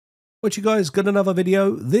What you guys, got another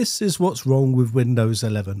video? This is what's wrong with Windows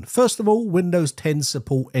 11. First of all, Windows 10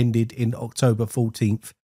 support ended in October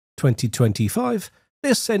 14th, 2025.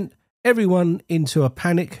 This sent everyone into a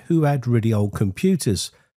panic who had really old computers,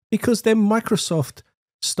 because then Microsoft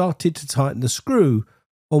started to tighten the screw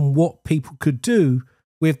on what people could do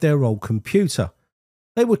with their old computer.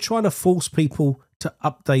 They were trying to force people to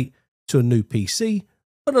update to a new PC,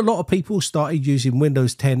 but a lot of people started using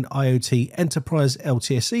Windows 10 IoT Enterprise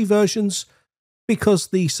LTSE versions because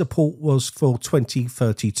the support was for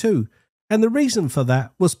 2032. And the reason for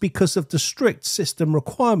that was because of the strict system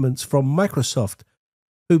requirements from Microsoft,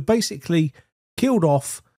 who basically killed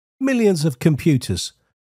off millions of computers.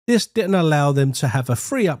 This didn't allow them to have a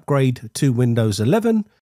free upgrade to Windows 11,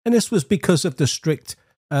 and this was because of the strict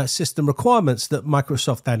system requirements that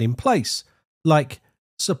Microsoft had in place, like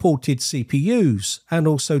supported CPUs and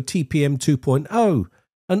also TPM 2.0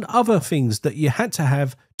 and other things that you had to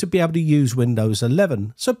have to be able to use Windows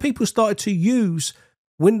 11. So people started to use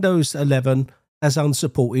Windows 11 as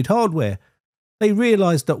unsupported hardware. They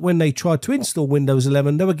realized that when they tried to install Windows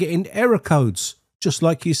 11, they were getting error codes, just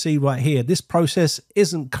like you see right here. This process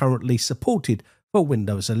isn't currently supported for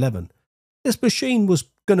Windows 11. This machine was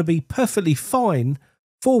going to be perfectly fine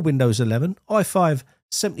for Windows 11. i5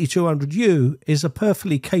 7200U is a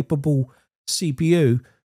perfectly capable CPU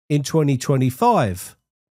in 2025.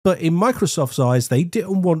 But in Microsoft's eyes, they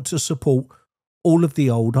didn't want to support all of the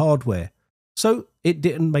old hardware, so it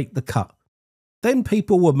didn't make the cut. Then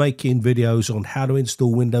people were making videos on how to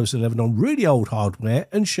install Windows 11 on really old hardware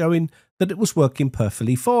and showing that it was working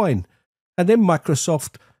perfectly fine. And then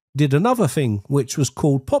Microsoft did another thing, which was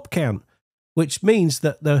called pop count, which means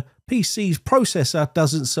that the PC's processor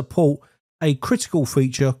doesn't support a critical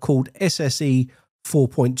feature called SSE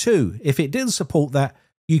 4.2. If it didn't support that,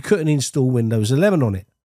 you couldn't install Windows 11 on it.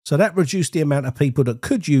 So that reduced the amount of people that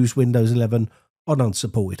could use Windows 11 on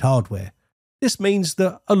unsupported hardware. This means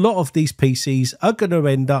that a lot of these PCs are going to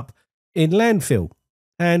end up in landfill.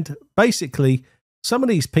 And basically, some of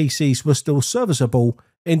these PCs were still serviceable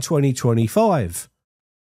in 2025.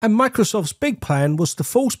 And Microsoft's big plan was to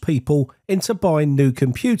force people into buying new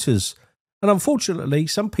computers. And unfortunately,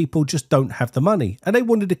 some people just don't have the money, and they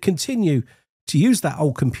wanted to continue to use that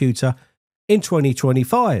old computer in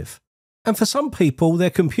 2025. And for some people, their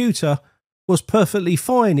computer was perfectly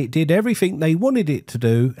fine. It did everything they wanted it to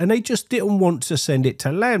do, and they just didn't want to send it to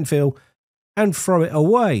landfill and throw it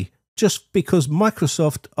away just because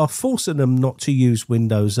Microsoft are forcing them not to use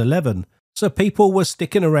Windows 11. So people were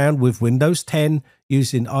sticking around with Windows 10,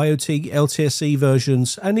 using IoT LTSE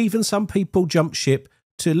versions, and even some people jumped ship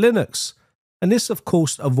to Linux. And this, of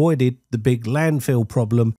course, avoided the big landfill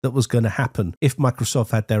problem that was going to happen if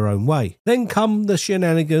Microsoft had their own way. Then come the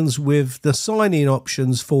shenanigans with the sign-in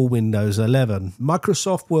options for Windows 11.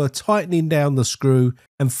 Microsoft were tightening down the screw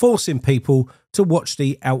and forcing people to watch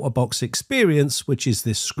the out-of-box experience, which is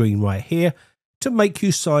this screen right here, to make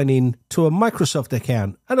you sign in to a Microsoft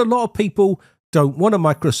account. And a lot of people don't want a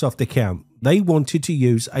Microsoft account. They wanted to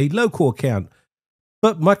use a local account.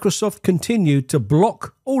 But Microsoft continued to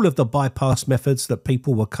block all of the bypass methods that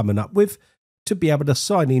people were coming up with to be able to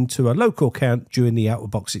sign into a local account during the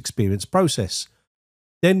out-of-box experience process.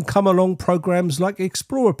 Then come along programs like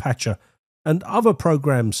Explorer Patcher and other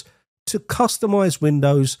programs to customize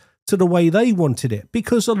Windows to the way they wanted it,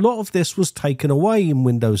 because a lot of this was taken away in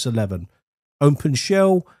Windows 11.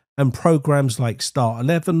 OpenShell and programs like Start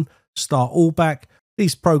 11, Start Allback,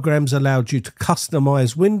 these programs allowed you to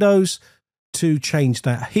customize Windows to change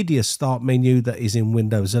that hideous start menu that is in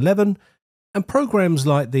Windows 11, and programs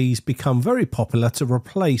like these become very popular to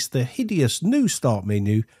replace the hideous new start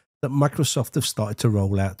menu that Microsoft have started to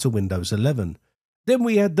roll out to Windows 11. Then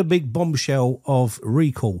we had the big bombshell of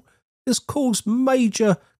recall. This caused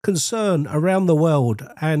major concern around the world,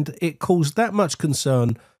 and it caused that much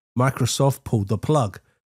concern Microsoft pulled the plug.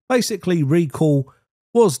 Basically, recall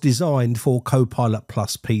was designed for Copilot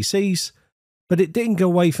Plus PCs, but it didn't go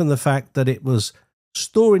away from the fact that it was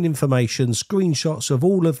storing information, screenshots of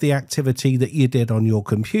all of the activity that you did on your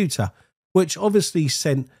computer, which obviously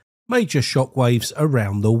sent major shockwaves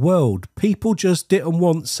around the world. People just didn't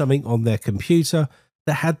want something on their computer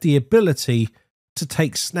that had the ability to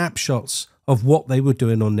take snapshots of what they were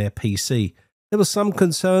doing on their PC. There were some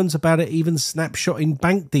concerns about it even snapshotting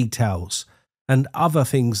bank details and other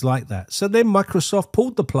things like that. So then Microsoft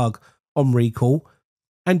pulled the plug on recall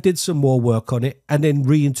and did some more work on it, and then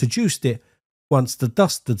reintroduced it once the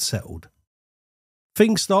dust had settled.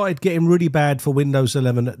 Things started getting really bad for Windows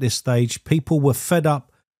 11 at this stage. People were fed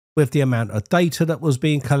up with the amount of data that was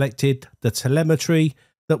being collected, the telemetry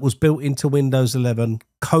that was built into Windows 11,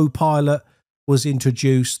 Copilot was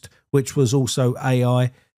introduced, which was also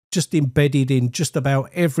AI, just embedded in just about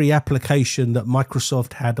every application that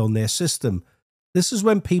Microsoft had on their system. This is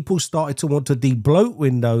when people started to want to debloat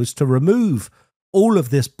Windows to remove all of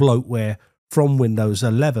this bloatware from Windows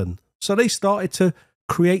 11. So they started to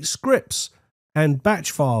create scripts and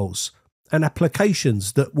batch files and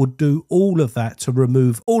applications that would do all of that to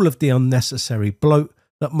remove all of the unnecessary bloat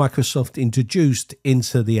that Microsoft introduced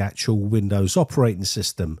into the actual Windows operating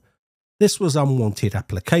system. This was unwanted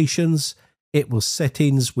applications, it was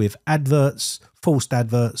settings with adverts, forced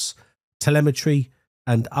adverts, telemetry,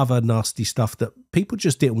 and other nasty stuff that people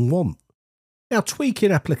just didn't want. Now,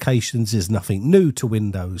 tweaking applications is nothing new to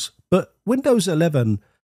Windows, but Windows 11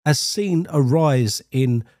 has seen a rise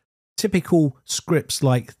in typical scripts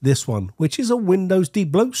like this one, which is a Windows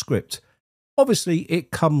debloat script. Obviously,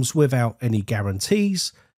 it comes without any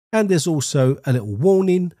guarantees, and there's also a little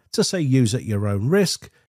warning to say use at your own risk.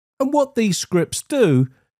 And what these scripts do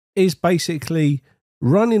is basically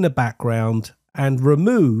run in the background and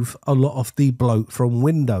remove a lot of the bloat from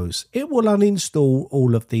Windows. It will uninstall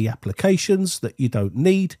all of the applications that you don't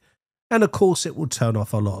need, and of course it will turn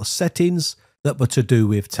off a lot of settings that were to do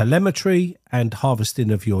with telemetry and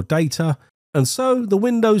harvesting of your data. And so the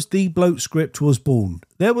Windows debloat script was born.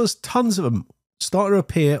 There was tons of them starting to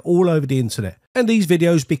appear all over the internet. And these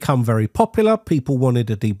videos become very popular. People wanted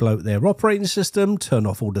to debloat their operating system, turn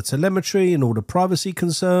off all the telemetry and all the privacy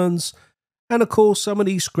concerns. And of course, some of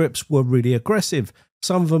these scripts were really aggressive.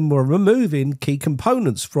 Some of them were removing key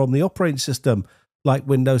components from the operating system, like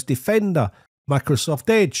Windows Defender, Microsoft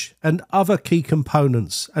Edge, and other key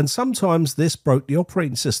components. And sometimes this broke the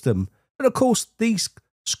operating system. And of course, these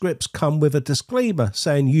scripts come with a disclaimer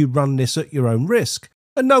saying you run this at your own risk.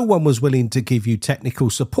 And no one was willing to give you technical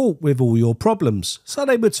support with all your problems. So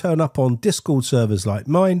they would turn up on Discord servers like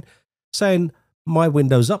mine saying, my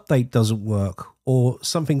Windows update doesn't work, or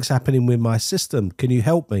something's happening with my system. Can you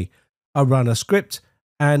help me? I run a script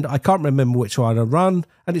and I can't remember which one I run,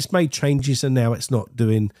 and it's made changes and now it's not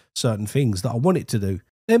doing certain things that I want it to do.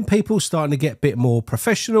 Then people starting to get a bit more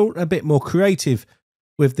professional, a bit more creative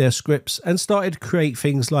with their scripts, and started to create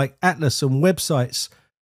things like Atlas and websites.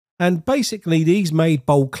 And basically these made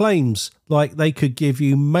bold claims, like they could give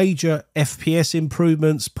you major FPS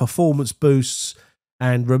improvements, performance boosts,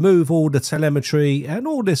 and remove all the telemetry and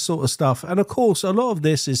all this sort of stuff. And of course, a lot of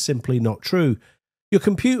this is simply not true. Your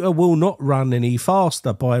computer will not run any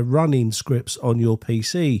faster by running scripts on your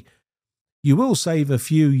PC. You will save a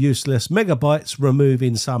few useless megabytes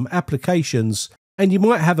removing some applications, and you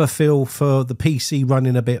might have a feel for the PC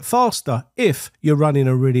running a bit faster if you're running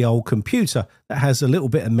a really old computer that has a little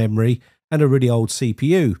bit of memory and a really old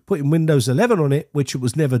CPU. Putting Windows 11 on it, which it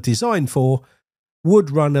was never designed for,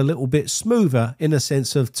 would run a little bit smoother in a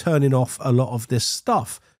sense of turning off a lot of this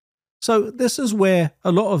stuff. So this is where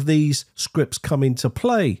a lot of these scripts come into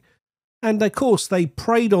play. And of course, they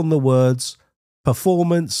preyed on the words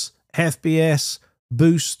performance, FPS,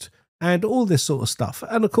 boost, and all this sort of stuff.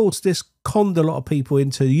 And of course, this conned a lot of people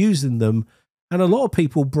into using them, and a lot of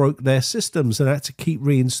people broke their systems and had to keep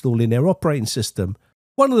reinstalling their operating system.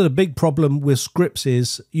 One of the big problems with scripts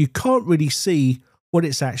is you can't really see what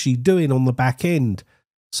it's actually doing on the back end.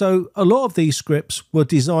 So a lot of these scripts were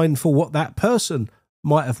designed for what that person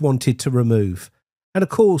might have wanted to remove. And of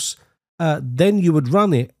course, then you would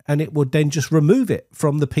run it and it would then just remove it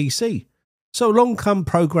from the PC. So along come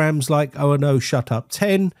programs like O&O Shut Up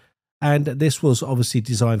 10, and this was obviously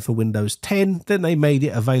designed for Windows 10. Then they made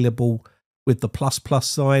it available with the ++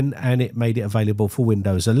 sign, and it made it available for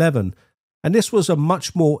Windows 11. And this was a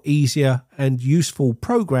much more easier and useful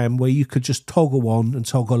program where you could just toggle on and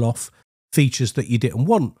toggle off features that you didn't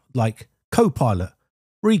want, like Copilot,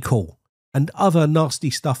 Recall, and other nasty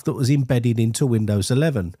stuff that was embedded into Windows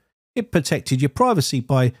 11. It protected your privacy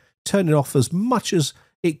by turning off as much as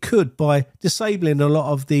it could by disabling a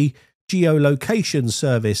lot of the geolocation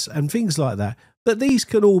service and things like that. But these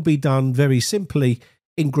can all be done very simply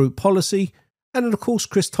in group policy. And of course,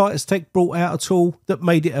 Chris Titus Tech brought out a tool that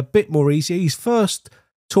made it a bit more easier. His first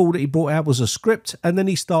tool that he brought out was a script, and then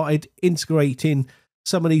he started integrating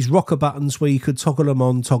some of these rocker buttons where you could toggle them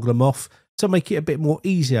on, toggle them off to make it a bit more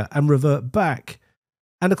easier and revert back.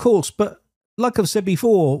 And of course, but like I've said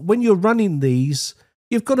before, when you're running these,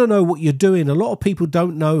 you've got to know what you're doing. A lot of people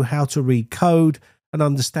don't know how to read code and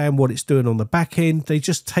understand what it's doing on the back end. They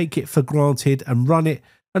just take it for granted and run it.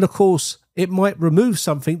 And of course, it might remove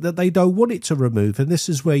something that they don't want it to remove, and this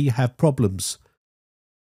is where you have problems.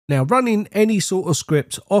 Now, running any sort of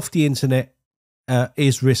script off the internet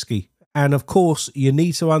is risky, and of course, you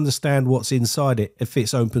need to understand what's inside it. If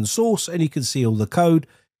it's open source and you can see all the code,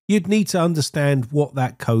 you'd need to understand what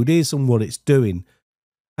that code is and what it's doing.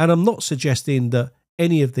 And I'm not suggesting that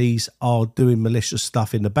any of these are doing malicious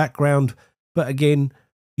stuff in the background, but again,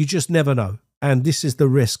 you just never know. And this is the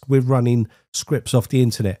risk with running scripts off the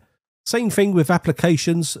internet. Same thing with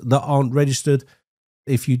applications that aren't registered.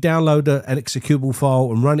 If you download an executable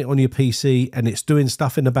file and run it on your PC and it's doing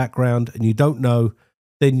stuff in the background and you don't know,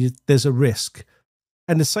 then there's a risk.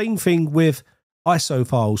 And the same thing with ISO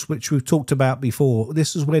files, which we've talked about before.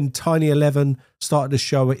 This is when Tiny11 started to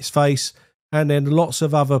show its face, and then lots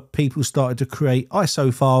of other people started to create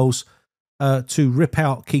ISO files to rip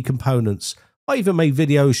out key components. I even made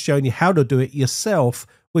videos showing you how to do it yourself,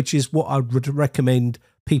 which is what I would recommend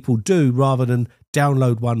people do rather than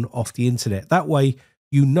download one off the internet. That way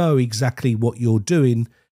you know exactly what you're doing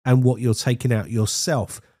and what you're taking out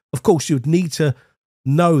yourself. Of course, you'd need to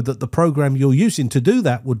know that the program you're using to do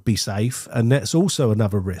that would be safe, and that's also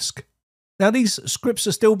another risk. Now, these scripts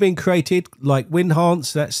are still being created, like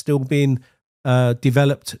WinHance, that's still being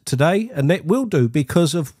developed today, and it will do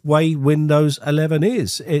because of the way Windows 11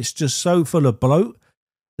 is. It's just so full of bloat.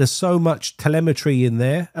 There's so much telemetry in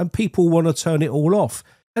there, and people want to turn it all off.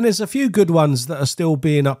 And there's a few good ones that are still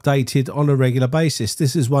being updated on a regular basis.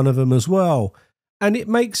 This is one of them as well. And it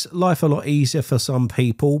makes life a lot easier for some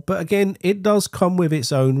people, but again, it does come with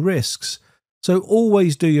its own risks. So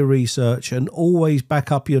always do your research and always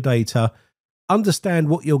back up your data. Understand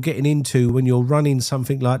what you're getting into when you're running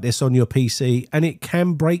something like this on your PC, and it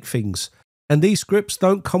can break things. And these scripts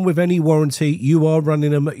don't come with any warranty. You are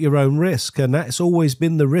running them at your own risk, and that's always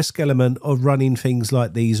been the risk element of running things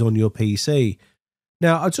like these on your PC.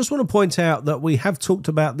 Now, I just want to point out that we have talked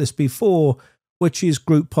about this before, which is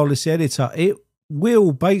Group Policy Editor. It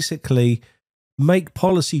will basically make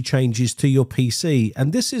policy changes to your PC,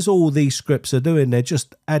 and this is all these scripts are doing. They're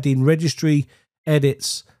just adding registry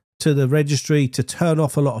edits to the registry to turn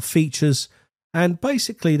off a lot of features, and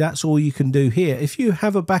basically that's all you can do here. If you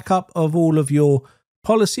have a backup of all of your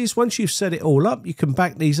policies, once you've set it all up, you can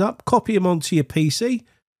back these up, copy them onto your PC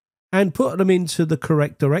and put them into the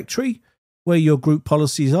correct directory where your group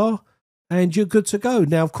policies are, and you're good to go.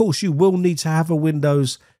 Now, of course, you will need to have a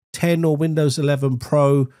Windows 10 or Windows 11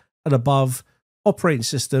 Pro and above operating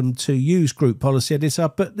system to use Group Policy Editor,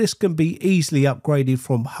 but this can be easily upgraded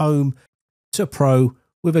from Home to Pro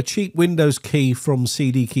with a cheap Windows key from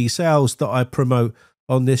CD Key Sales that I promote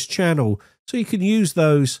on this channel. So you can use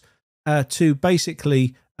those to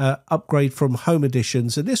basically upgrade from Home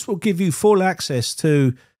editions, and this will give you full access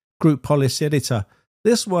to Group Policy Editor.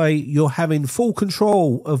 This way you're having full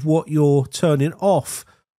control of what you're turning off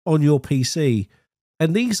on your PC.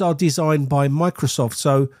 And these are designed by Microsoft,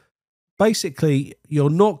 so basically you're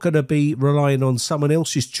not going to be relying on someone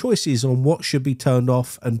else's choices on what should be turned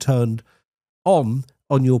off and turned on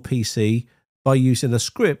your PC by using a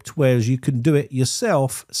script, whereas you can do it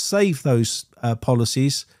yourself, save those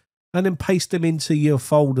policies, and then paste them into your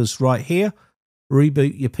folders right here,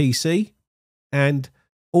 reboot your PC, and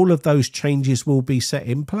all of those changes will be set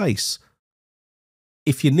in place.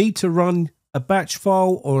 If you need to run a batch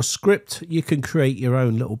file or a script, you can create your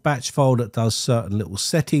own little batch file that does certain little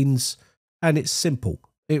settings, and it's simple.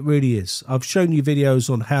 It really is. I've shown you videos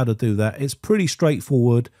on how to do that. It's pretty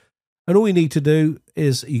straightforward, and all you need to do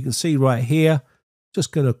is, you can see right here,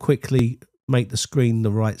 just going to quickly make the screen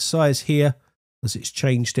the right size here, as it's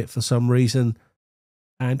changed it for some reason.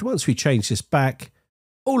 And once we change this back,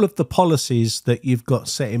 all of the policies that you've got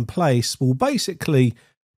set in place will basically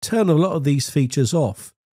turn a lot of these features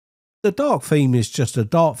off. The dark theme is just a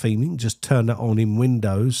dark theme. You can just turn that on in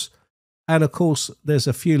Windows. And of course, there's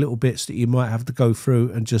a few little bits that you might have to go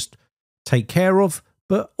through and just take care of.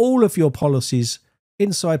 But all of your policies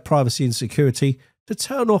inside privacy and security to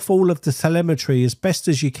turn off all of the telemetry as best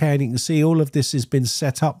as you can. You can see all of this has been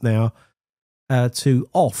set up now to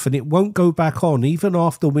off, and it won't go back on even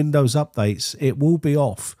after Windows updates. It will be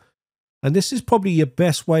off, and this is probably your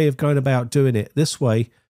best way of going about doing it. This way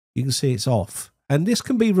you can see it's off, and this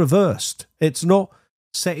can be reversed. It's not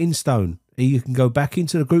set in stone. You can go back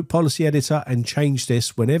into the Group Policy Editor and change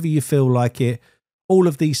this whenever you feel like it. All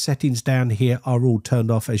of these settings down here are all turned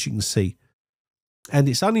off, as you can see, and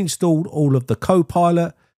it's uninstalled all of the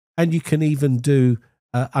Copilot, and you can even do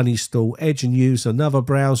uninstall Edge and use another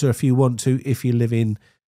browser if you want to, if you live in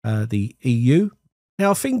the EU.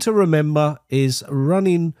 Now, a thing to remember is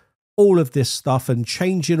running all of this stuff and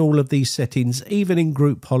changing all of these settings, even in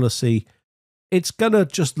Group Policy, it's going to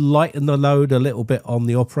just lighten the load a little bit on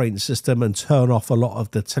the operating system and turn off a lot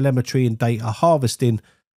of the telemetry and data harvesting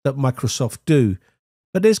that Microsoft do.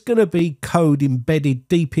 But there's going to be code embedded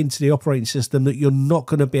deep into the operating system that you're not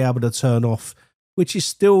going to be able to turn off, which is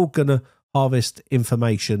still going to harvest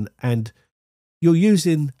information, and you're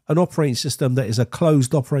using an operating system that is a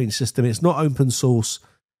closed operating system. It's not open source,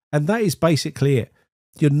 and that is basically it.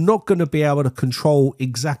 You're not going to be able to control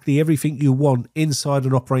exactly everything you want inside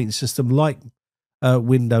an operating system like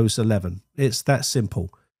Windows 11. It's that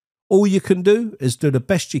simple. All you can do is do the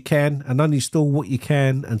best you can and uninstall what you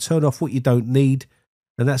can and turn off what you don't need,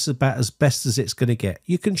 and that's about as best as it's going to get.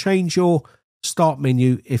 You can change your start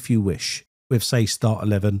menu if you wish with, say, Start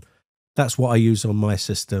 11. That's what I use on my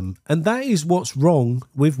system, and that is what's wrong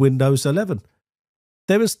with Windows 11.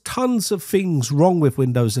 There is tons of things wrong with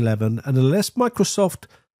Windows 11, and unless Microsoft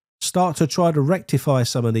start to try to rectify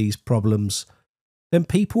some of these problems, then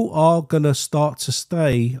people are going to start to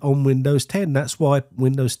stay on Windows 10. That's why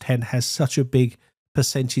Windows 10 has such a big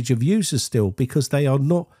percentage of users still, because they are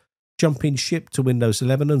not jumping ship to Windows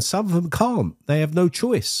 11, and some of them can't. They have no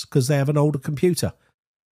choice because they have an older computer.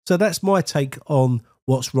 So that's my take on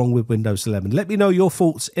what's wrong with Windows 11. Let me know your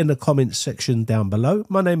thoughts in the comments section down below.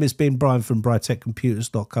 My name has been Brian from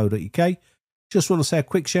briteccomputers.co.uk. Just want to say a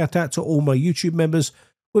quick shout out to all my YouTube members.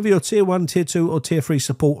 Whether you're tier 1, tier 2 or tier 3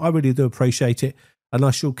 support, I really do appreciate it. And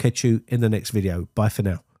I shall catch you in the next video. Bye for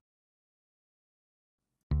now.